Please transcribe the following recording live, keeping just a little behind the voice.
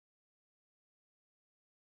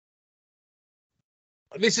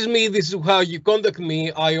this is me. This is how you contact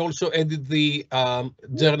me. I also edit the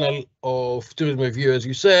Journal of Tourism Review, as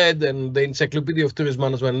you said, and the Encyclopedia of Tourism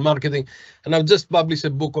Management and Marketing. And I've just published a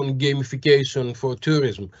book on gamification for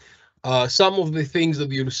tourism. Some of the things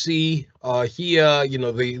that you'll see here,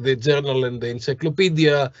 the journal and the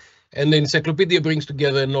encyclopedia. And the encyclopedia brings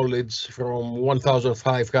together knowledge from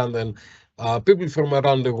 1,500 people from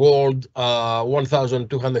around the world,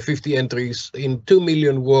 1,250 entries in 2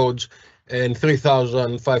 million words and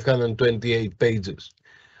 3,528 pages.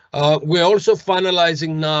 We're also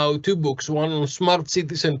finalizing now 2 books, one on smart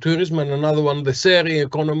cities and tourism and another one, the sharing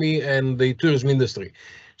economy and the tourism industry.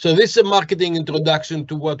 So this is a marketing introduction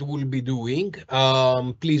to what we'll be doing.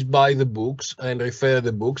 Please buy the books and refer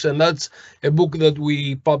the books. And that's a book that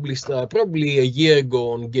we published probably a year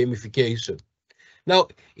ago on gamification. Now,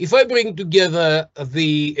 if I bring together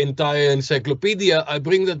the entire encyclopedia, I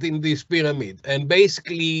bring that in this pyramid. And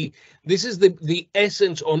basically, this is the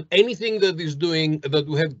essence on anything that is doing that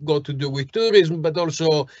we have got to do with tourism, but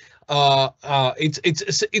also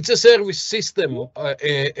it's a service system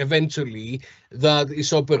eventually that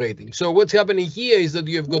is operating. So what's happening here is that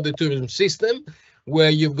you've got the tourism system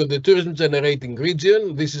where you've got the tourism generating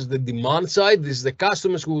region. This is the demand side. This is the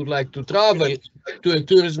customers who would like to travel to a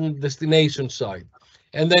tourism destination side.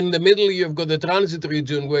 And then in the middle, you've got the transit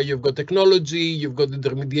region where you've got technology, you've got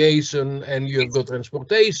intermediation, and you've got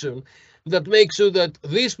transportation that makes sure that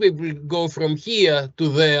these people go from here to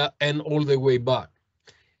there and all the way back.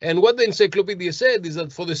 And what the encyclopedia said is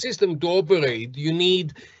that for the system to operate, you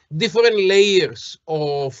need different layers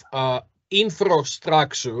of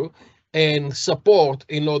infrastructure and support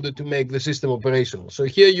in order to make the system operational. So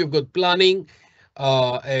here you've got planning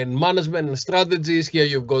and management and strategies. Here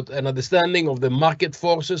you've got an understanding of the market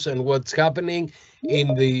forces and what's happening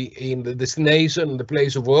in the destination, the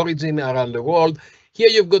place of origin around the world. Here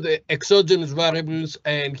you've got the exogenous variables,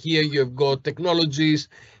 and here you've got technologies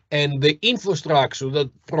and the infrastructure that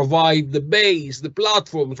provide the base, the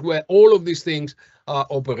platforms where all of these things are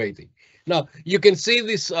operating. Now, you can see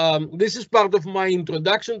this, this is part of my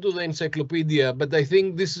introduction to the encyclopedia, but I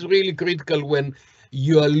think this is really critical when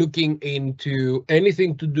you are looking into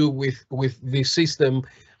anything to do with the system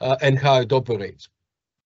and how it operates.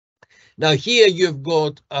 Now here you've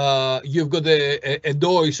got a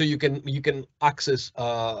DOI, so you can access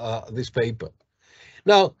this paper.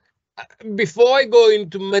 Now, before I go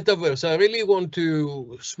into Metaverse, I really want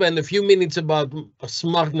to spend a few minutes about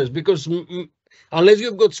smartness, because unless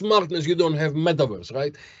you've got smartness, you don't have Metaverse,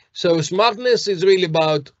 right? So smartness is really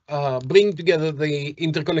about bringing together the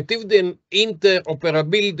interconnectivity and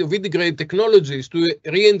interoperability of integrated technologies to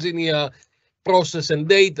re-engineer process and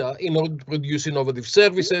data in order to produce innovative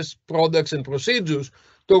services, products, and procedures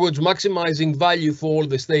towards maximizing value for all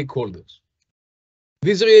the stakeholders.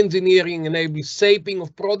 This re-engineering enables shaping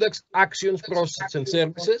of products, actions, processes, and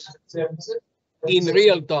services in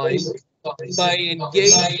real time by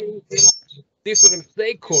engaging different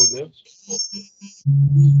stakeholders.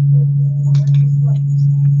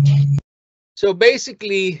 So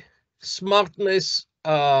basically, smartness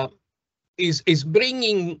is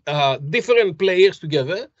bringing different players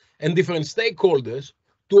together and different stakeholders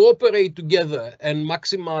to operate together and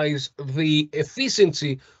maximize the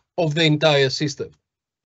efficiency of the entire system.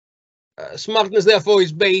 Smartness, therefore,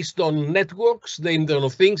 is based on networks, the Internet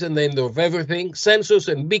of Things and the Internet of Everything, sensors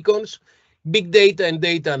and beacons, big data and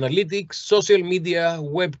data analytics, social media,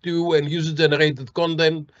 Web 2 and user-generated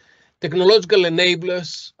content, technological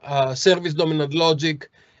enablers, service dominant logic,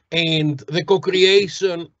 and the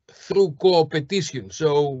co-creation through competition.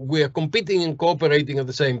 So we are competing and cooperating at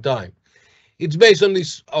the same time. It's based on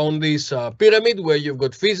this pyramid where you've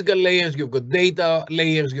got physical layers, you've got data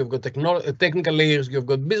layers, you've got technical layers, you've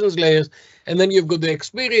got business layers, and then you've got the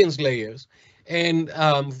experience layers. And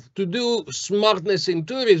to do smartness in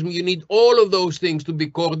tourism, you need all of those things to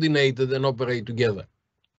be coordinated and operate together.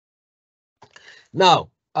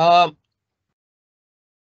 Now,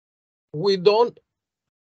 we don't,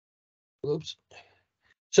 oops.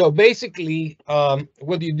 So basically,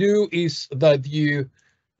 what you do is that you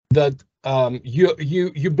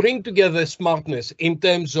bring together smartness in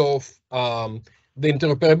terms of the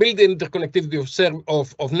interoperability and interconnectivity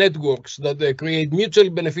of networks that they create mutually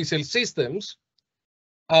beneficial systems,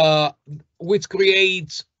 which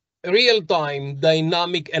creates real-time,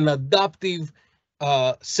 dynamic, and adaptive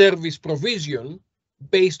service provision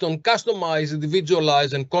based on customized,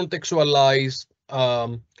 individualized, and contextualized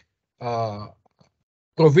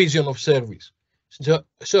provision of service.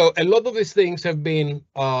 So a lot of these things have been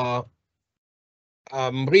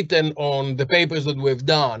written on the papers that we've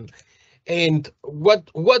done. And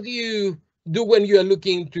what you do when you are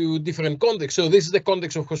looking to different contexts. So this is the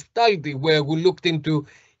context of hospitality, where we looked into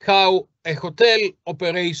how a hotel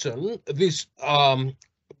operation,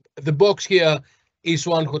 the box here is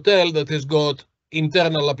one hotel that has got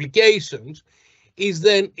internal applications, is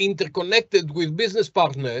then interconnected with business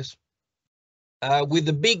partners, with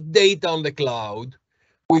the big data on the cloud,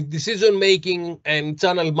 with decision-making and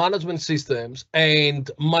channel management systems and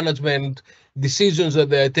management decisions that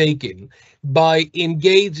they're taking, by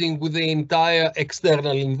engaging with the entire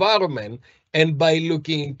external environment and by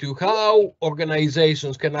looking to how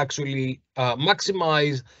organizations can actually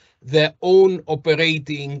maximize their own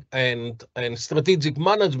operating and strategic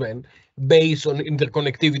management based on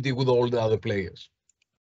interconnectivity with all the other players.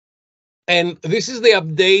 And this is the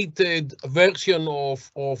updated version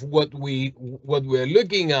of what we're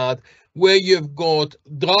looking at, where you've got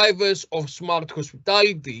drivers of smart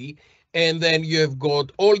hospitality, and then you've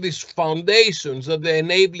got all these foundations that are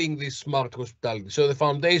enabling this smart hospitality. So the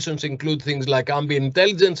foundations include things like ambient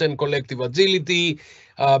intelligence and collective agility,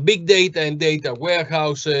 big data and data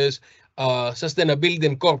warehouses, sustainability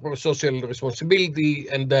and corporate social responsibility,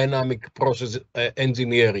 and dynamic process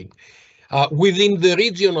engineering within the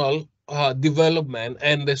regional development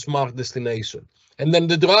and the smart destination. And then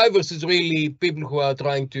the drivers is really people who are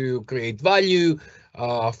trying to create value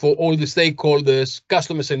for all the stakeholders,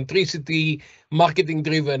 customer centricity, marketing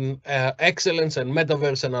driven excellence, and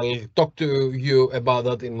metaverse. And I'll talk to you about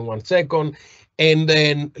that in 1 second. And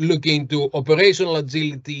then looking to operational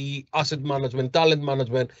agility, asset management, talent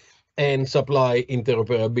management, and supply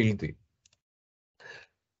interoperability.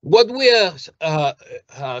 What we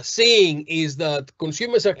are seeing is that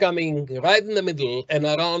consumers are coming right in the middle, and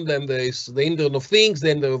around them there is the Internet of Things, the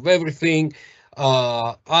Internet of Everything,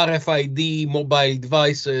 RFID, mobile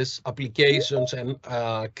devices, applications, and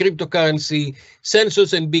cryptocurrency,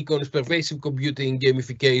 sensors and beacons, pervasive computing,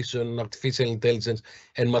 gamification, artificial intelligence,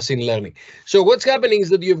 and machine learning. So what's happening is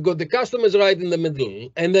that you've got the customers right in the middle,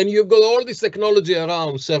 and then you've got all this technology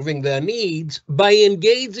around serving their needs by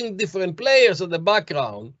engaging different players at the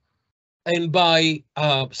background, and by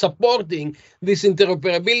supporting this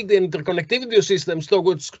interoperability and interconnectivity of systems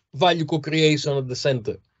towards value co-creation at the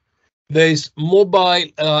center. There's mobile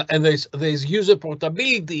and there's user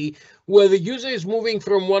portability, where the user is moving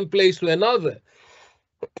from one place to another,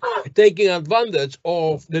 taking advantage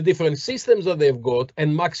of the different systems that they've got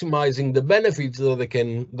and maximizing the benefits that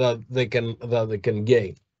they can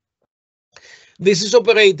gain. This is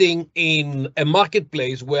operating in a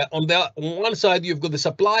marketplace where on one side you've got the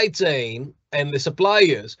supply chain and the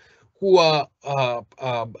suppliers who are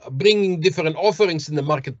bringing different offerings in the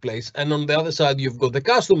marketplace, and on the other side you've got the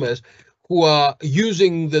customers who are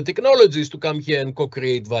using the technologies to come here and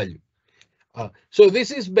co-create value. So this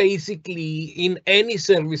is basically in any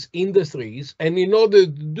service industries, and in order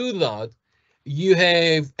to do that, you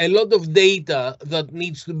have a lot of data that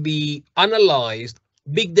needs to be analyzed,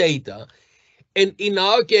 big data. And in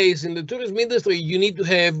our case, in the tourism industry, you need to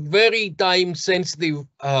have very time-sensitive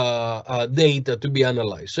data to be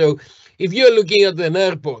analyzed. So if you're looking at an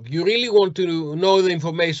airport, you really want to know the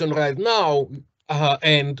information right now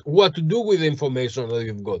and what to do with the information that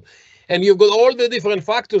you've got. And you've got all the different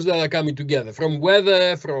factors that are coming together, from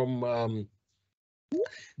weather, from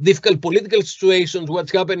difficult political situations,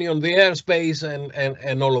 what's happening on the airspace,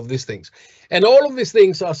 and all of these things. And all of these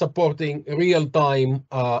things are supporting real-time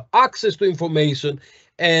access to information,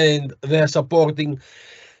 and they're supporting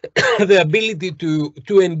the ability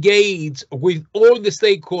to engage with all the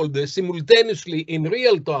stakeholders simultaneously in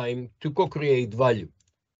real time to co-create value.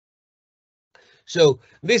 So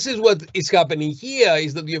this is what is happening here,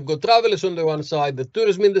 is that you've got travelers on the one side, the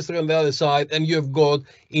tourism industry on the other side, and you've got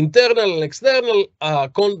internal and external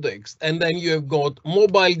context, and then you've got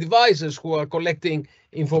mobile devices who are collecting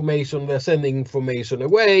information, they're sending information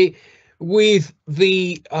away, with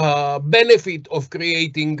the benefit of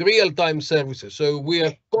creating real-time services. So we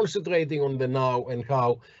are concentrating on the now and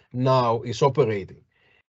how now is operating.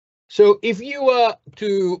 So if you are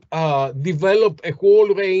to develop a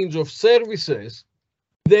whole range of services,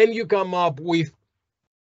 then you come up with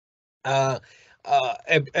a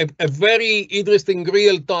very interesting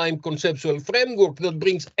real-time conceptual framework that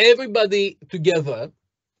brings everybody together,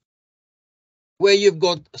 where you've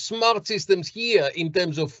got smart systems here in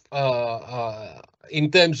terms of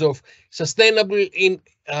sustainable,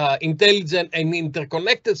 intelligent, and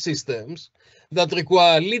interconnected systems that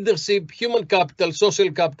require leadership, human capital, social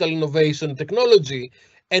capital, innovation, technology,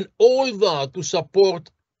 and all that to support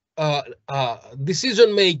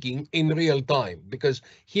decision making in real time. Because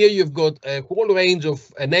here you've got a whole range of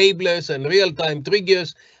enablers and real-time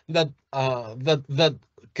triggers that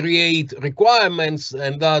create requirements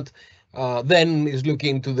and that then is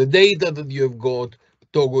looking to the data that you have got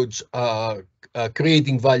towards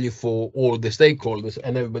creating value for all the stakeholders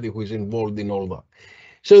and everybody who is involved in all that.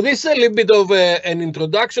 So this is a little bit of an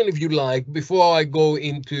introduction, if you like, before I go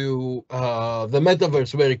into the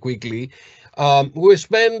metaverse very quickly. We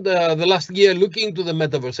spent the last year looking into the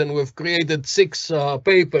metaverse, and we've created 6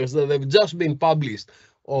 papers that have just been published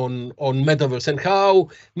on metaverse and how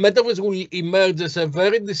metaverse will emerge as a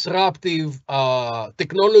very disruptive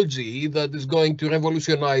technology that is going to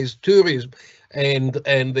revolutionize tourism and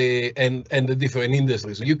the different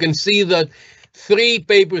industries. You can see that 3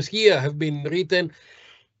 papers here have been written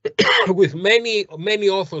with many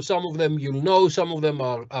authors. Some of them you'll know, some of them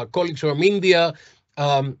are colleagues from India.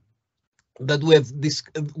 That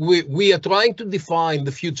we are trying to define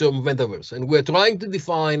the future of metaverse, and we're trying to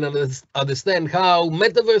define and understand how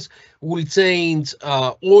metaverse will change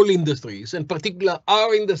all industries, in particular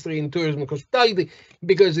our industry in tourism and hospitality,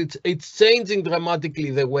 because it's changing dramatically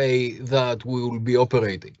the way that we will be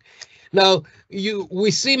operating. Now, we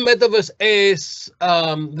see metaverse as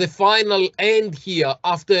the final end here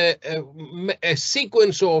after a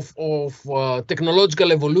sequence of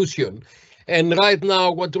technological evolution. And right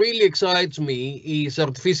now, what really excites me is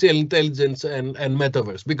artificial intelligence and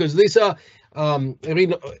metaverse, because these are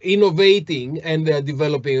innovating and they're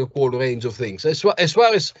developing a whole range of things. As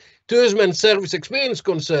far as tourism and service experience is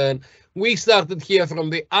concerned, we started here from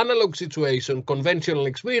the analog situation, conventional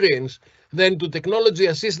experience, then to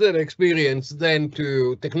technology-assisted experience, then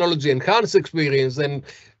to technology-enhanced experience, then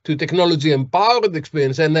to technology-empowered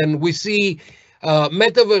experience, and then we see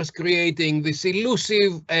metaverse creating this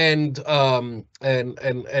elusive and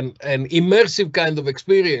immersive kind of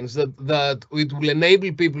experience that it will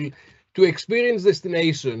enable people to experience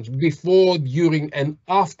destinations before, during, and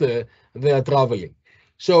after they are traveling.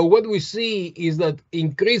 So what we see is that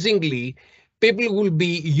increasingly people will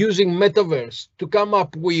be using metaverse to come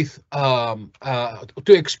up with to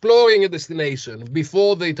exploring a destination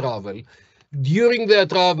before they travel. During their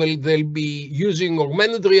travel, they'll be using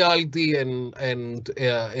augmented reality and in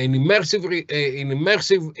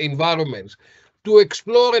immersive environments to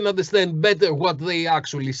explore and understand better what they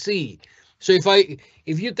actually see. So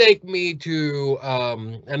if you take me to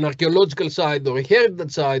an archaeological site or a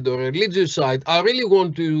heritage site or a religious site, I really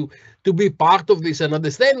want to be part of this and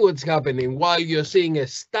understand what's happening while you're seeing a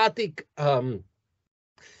static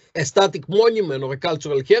monument or a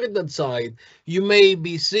cultural heritage site. You may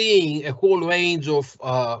be seeing a whole range of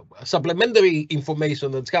supplementary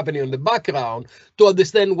information that's happening in the background to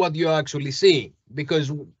understand what you're actually seeing.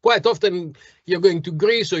 Because quite often you're going to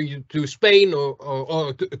Greece or to Spain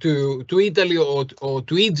or to Italy or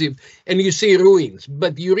to Egypt and you see ruins,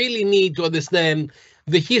 but you really need to understand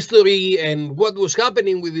the history and what was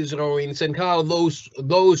happening with these ruins and how those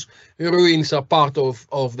ruins are part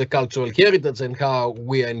of the cultural heritage and how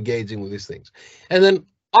we are engaging with these things. And then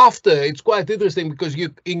after, it's quite interesting because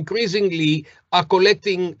you increasingly are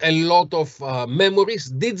collecting a lot of memories,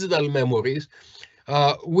 digital memories,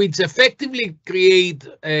 which effectively create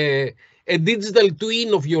a digital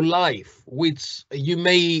twin of your life, which you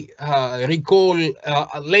may recall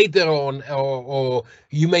later on, or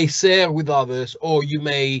you may share with others, or you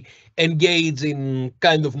may engage in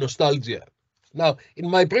kind of nostalgia. Now, in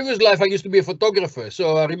my previous life, I used to be a photographer.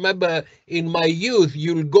 So I remember in my youth,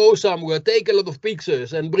 you'll go somewhere, take a lot of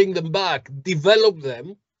pictures and bring them back, develop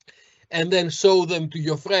them, and then show them to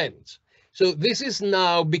your friends. So this is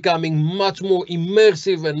now becoming much more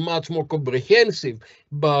immersive and much more comprehensive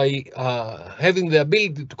by having the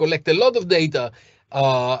ability to collect a lot of data,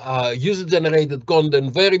 user-generated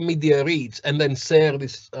content, very media rich, and then share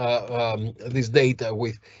this data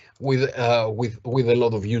with a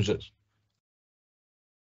lot of users.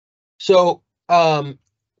 So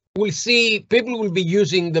we'll see people will be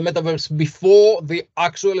using the metaverse before the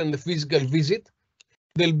actual and the physical visit.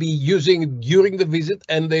 They'll be using it during the visit,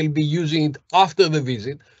 and they'll be using it after the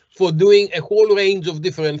visit for doing a whole range of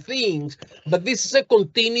different things. But this is a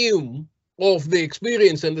continuum of the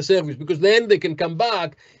experience and the service, because then they can come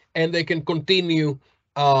back and they can continue.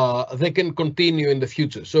 They can continue in the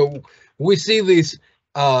future. So we see this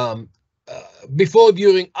before,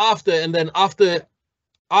 during, after, and then after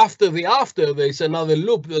there's another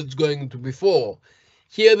loop that's going to before.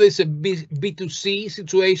 Here there's a B2C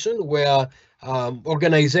situation where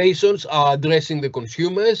organizations are addressing the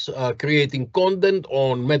consumers, creating content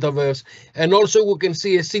on metaverse, and also we can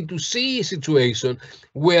see a C2C situation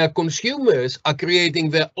where consumers are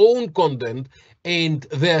creating their own content and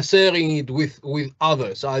they're sharing it with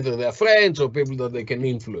others, either their friends or people that they can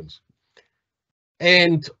influence.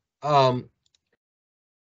 And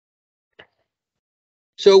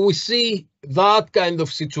so we see that kind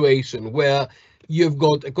of situation where you've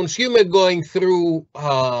got a consumer going through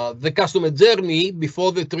the customer journey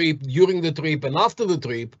before the trip, during the trip, and after the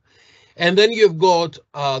trip. And then you've got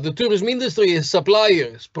the tourism industry as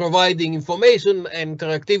suppliers providing information and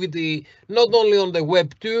interactivity, not only on the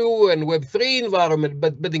Web 2 and Web 3 environment,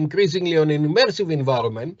 but increasingly on an immersive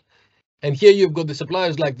environment. And here you've got the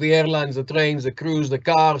suppliers like the airlines, the trains, the cruise, the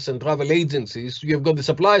cars, and travel agencies. You've got the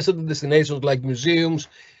suppliers at the destinations like museums,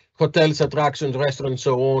 hotels, attractions, restaurants,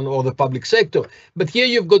 so on, or the public sector. But here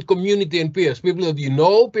you've got community and peers, people that you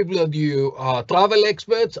know, people that you travel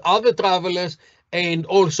experts, other travelers, and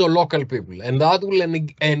also local people. And that will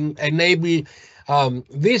enable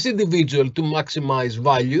this individual to maximize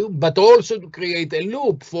value, but also to create a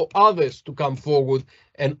loop for others to come forward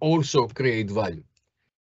and also create value.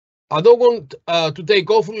 I don't want to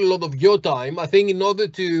take awfully a lot of your time. I think in order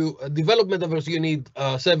to develop Metaverse, you need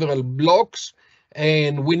several blocks,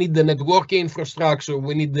 and we need the networking infrastructure,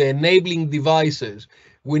 we need the enabling devices,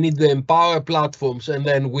 we need the empower platforms, and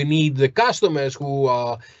then we need the customers who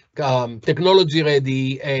are technology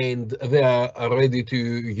ready and they are ready to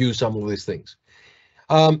use some of these things.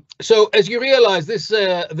 So as you realize, this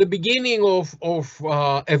is the beginning of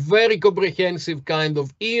a very comprehensive kind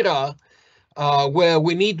of era where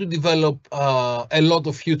we need to develop a lot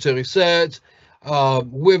of future research.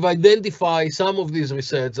 We've identified some of these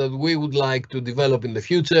research that we would like to develop in the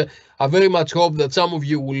future. I very much hope that some of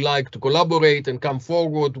you would like to collaborate and come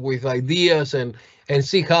forward with ideas and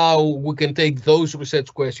see how we can take those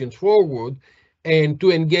research questions forward and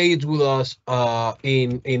to engage with us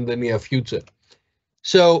in the near future.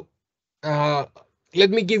 So let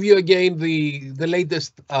me give you again the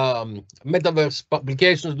latest Metaverse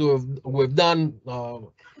publications we've done.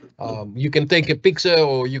 You can take a picture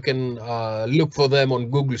or you can look for them on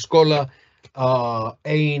Google Scholar.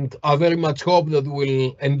 And I very much hope that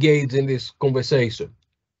we'll engage in this conversation.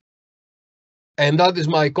 And that is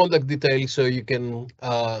my contact details, so you can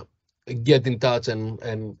get in touch and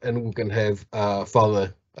we can have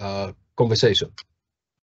further conversation.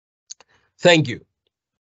 Thank you.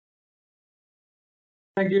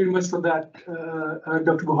 Thank you very much for that,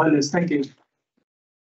 Dr. Buhalis. Thank you.